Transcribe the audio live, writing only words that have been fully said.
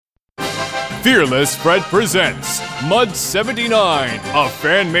Fearless Fred presents Mud 79, a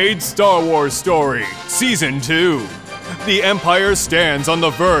fan-made Star Wars story, Season 2. The Empire stands on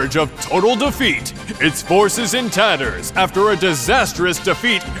the verge of total defeat, its forces in tatters after a disastrous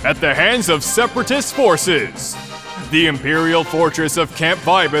defeat at the hands of Separatist forces. The Imperial fortress of Camp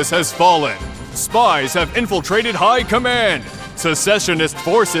Vibus has fallen. Spies have infiltrated High Command. Secessionist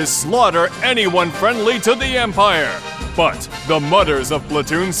forces slaughter anyone friendly to the Empire. But the Mudders of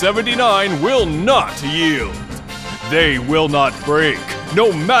Platoon 79 will not yield. They will not break,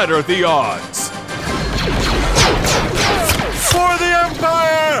 no matter the odds. For the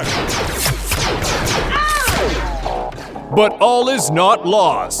Empire! But all is not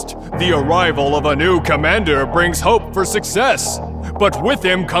lost. The arrival of a new commander brings hope for success. But with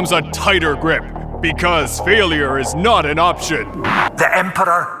him comes a tighter grip, because failure is not an option. The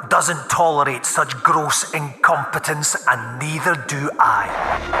Emperor doesn't tolerate such gross incompetence, and neither do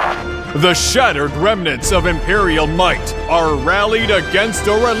I. The shattered remnants of Imperial might are rallied against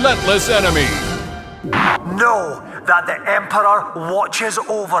a relentless enemy. Know that the Emperor watches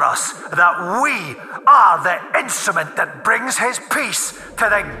over us, that we are the instrument that brings his peace to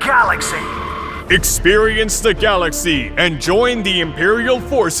the galaxy. Experience the galaxy and join the Imperial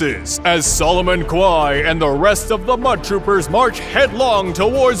forces as Solomon Kwai and the rest of the Mud Troopers march headlong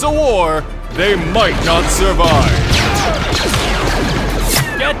towards a war they might not survive.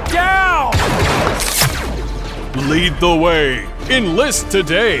 Get down! Lead the way. Enlist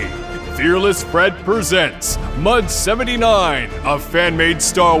today. Fearless Fred presents Mud 79, a fan-made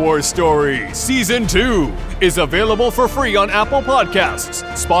Star Wars story. Season 2 is available for free on Apple Podcasts,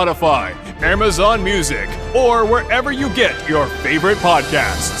 Spotify, Amazon Music, or wherever you get your favorite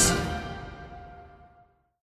podcasts.